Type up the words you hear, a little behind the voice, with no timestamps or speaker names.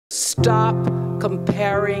stop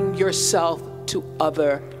comparing yourself to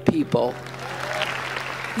other people.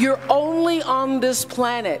 You're only on this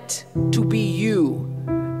planet to be you,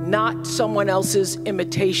 not someone else's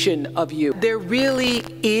imitation of you. There really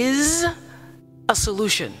is a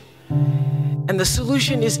solution. And the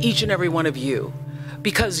solution is each and every one of you.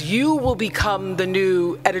 Because you will become the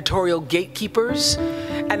new editorial gatekeepers,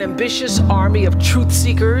 an ambitious army of truth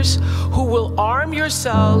seekers who will arm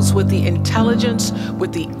yourselves with the intelligence,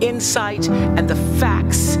 with the insight, and the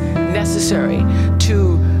facts necessary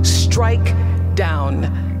to strike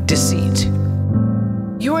down deceit.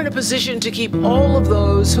 You're in a position to keep all of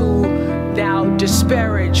those who now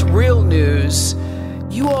disparage real news.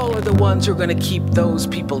 You all are the ones who are going to keep those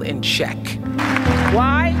people in check.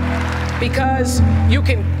 Why? Because you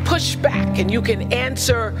can push back and you can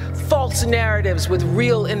answer false narratives with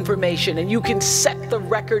real information, and you can set the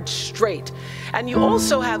record straight. And you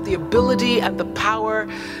also have the ability and the power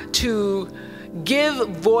to give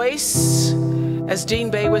voice, as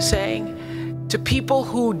Dean Bay was saying, to people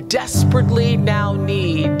who desperately now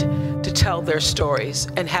need to tell their stories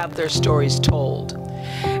and have their stories told.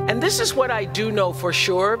 And this is what I do know for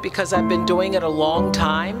sure, because I've been doing it a long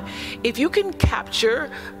time. If you can capture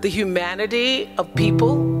the humanity of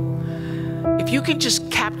people, if you can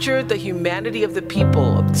just capture the humanity of the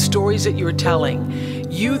people, of the stories that you're telling,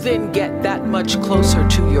 you then get that much closer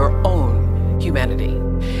to your own humanity.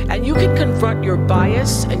 And you can confront your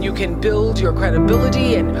bias, and you can build your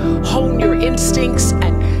credibility and hone your instincts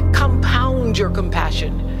and compound your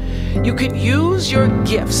compassion. You can use your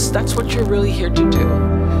gifts, that's what you're really here to do,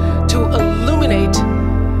 to illuminate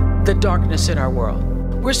the darkness in our world.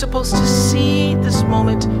 We're supposed to see this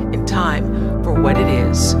moment in time for what it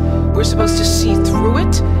is. We're supposed to see through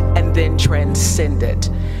it and then transcend it.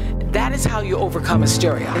 That is how you overcome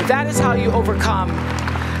hysteria. That is how you overcome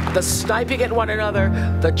the sniping at one another,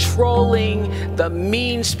 the trolling, the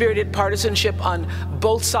mean-spirited partisanship on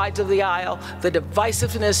both sides of the aisle, the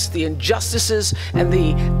divisiveness, the injustices, and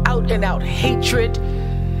the out-and-out hatred.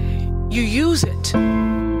 You use it.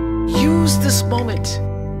 Use this moment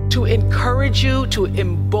to encourage you, to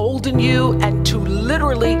embolden you, and to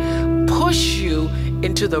literally push you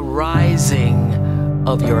into the rising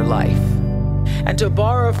of your life. And to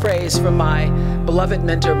borrow a phrase from my beloved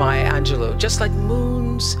mentor, Maya Angelou, just like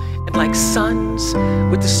moons and like suns,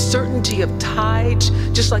 with the certainty of tides,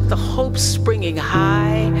 just like the hope springing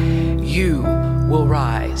high, you will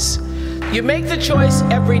rise. You make the choice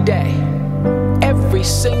every day, every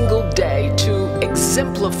single day, to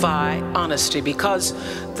exemplify honesty, because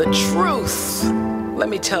the truth, let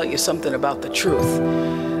me tell you something about the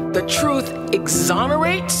truth. The truth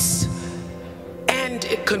exonerates and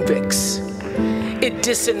it convicts. It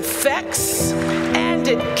disinfects and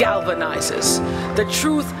it galvanizes. The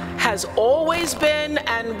truth has always been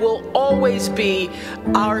and will always be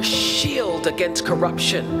our shield against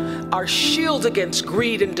corruption, our shield against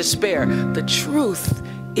greed and despair. The truth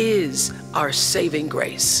is our saving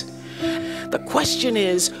grace. The question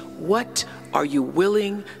is, what are you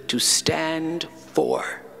willing to stand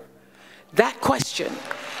for? That question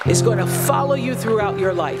is going to follow you throughout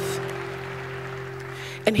your life.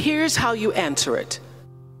 And here's how you answer it.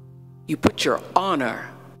 You put your honor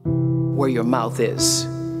where your mouth is.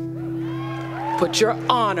 Put your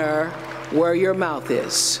honor where your mouth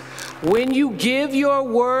is. When you give your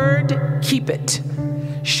word, keep it.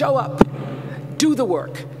 Show up. Do the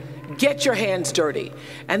work. Get your hands dirty.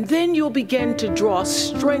 And then you'll begin to draw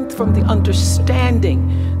strength from the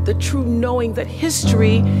understanding, the true knowing that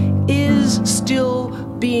history is still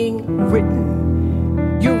being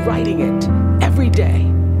written. You're writing it every day.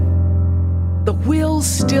 The wheel's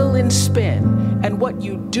still in spin, and what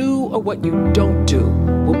you do or what you don't do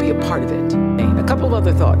will be a part of it. A couple of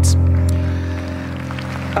other thoughts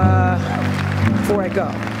before I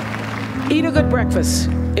go. Eat a good breakfast.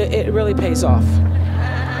 It really pays off.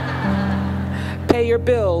 Pay your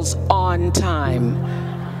bills on time.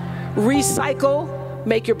 Recycle,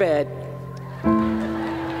 make your bed.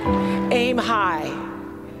 Aim high.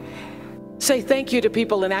 Say thank you to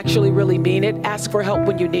people and actually really mean it. Ask for help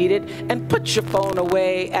when you need it. And put your phone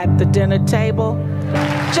away at the dinner table.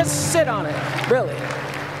 Just sit on it, really.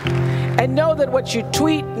 And know that what you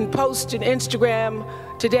tweet and post on Instagram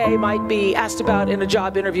today might be asked about in a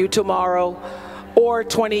job interview tomorrow or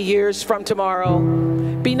 20 years from tomorrow.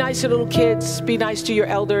 Be nice to little kids. Be nice to your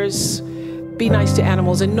elders. Be nice to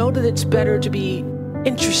animals. And know that it's better to be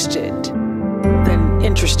interested than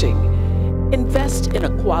interesting. Invest in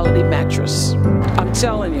a quality mattress. I'm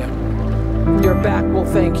telling you, your back will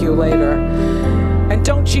thank you later. And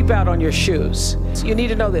don't cheap out on your shoes. You need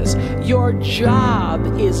to know this. Your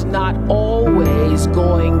job is not always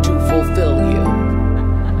going to fulfill you.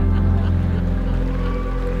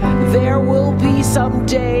 There will be some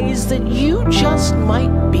days that you just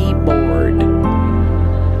might be bored.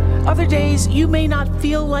 Other days, you may not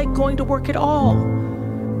feel like going to work at all.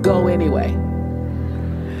 Go anyway.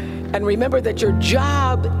 And remember that your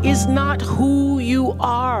job is not who you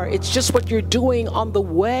are. It's just what you're doing on the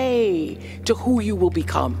way to who you will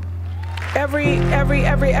become. Every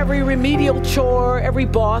remedial chore, every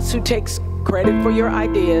boss who takes credit for your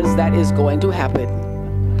ideas, that is going to happen.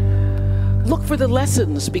 Look for the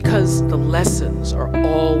lessons, because the lessons are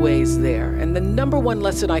always there. And the number one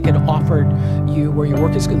lesson I can offer you where your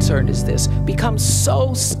work is concerned is this: become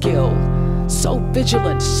so skilled, so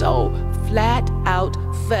vigilant, so flat out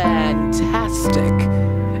fantastic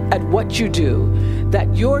at what you do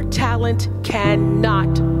that your talent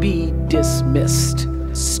cannot be dismissed.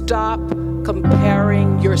 Stop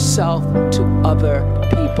comparing yourself to other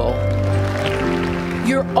people.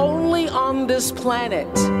 You're only on this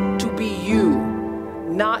planet to be you,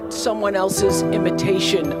 not someone else's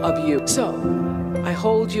imitation of you. So, I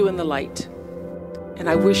hold you in the light, and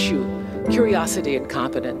I wish you curiosity and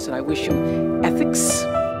confidence, and I wish you ethics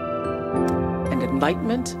and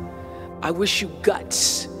enlightenment. I wish you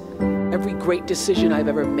guts. Every great decision I've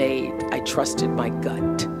ever made, I trusted my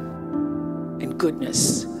gut and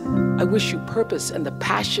goodness. I wish you purpose and the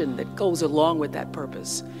passion that goes along with that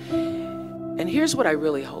purpose. And here's what I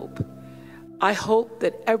really hope. I hope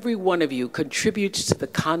that every one of you contributes to the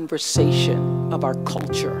conversation of our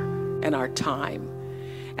culture and our time,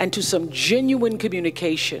 and to some genuine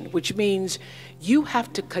communication, which means you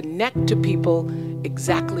have to connect to people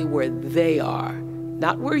exactly where they are,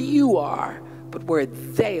 not where you are, but where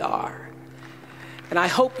they are. And I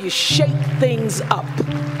hope you shake things up.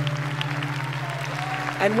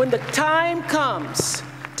 And when the time comes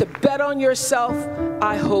to bet on yourself,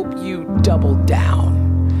 I hope you double down.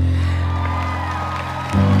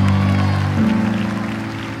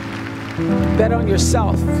 Bet on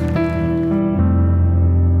yourself.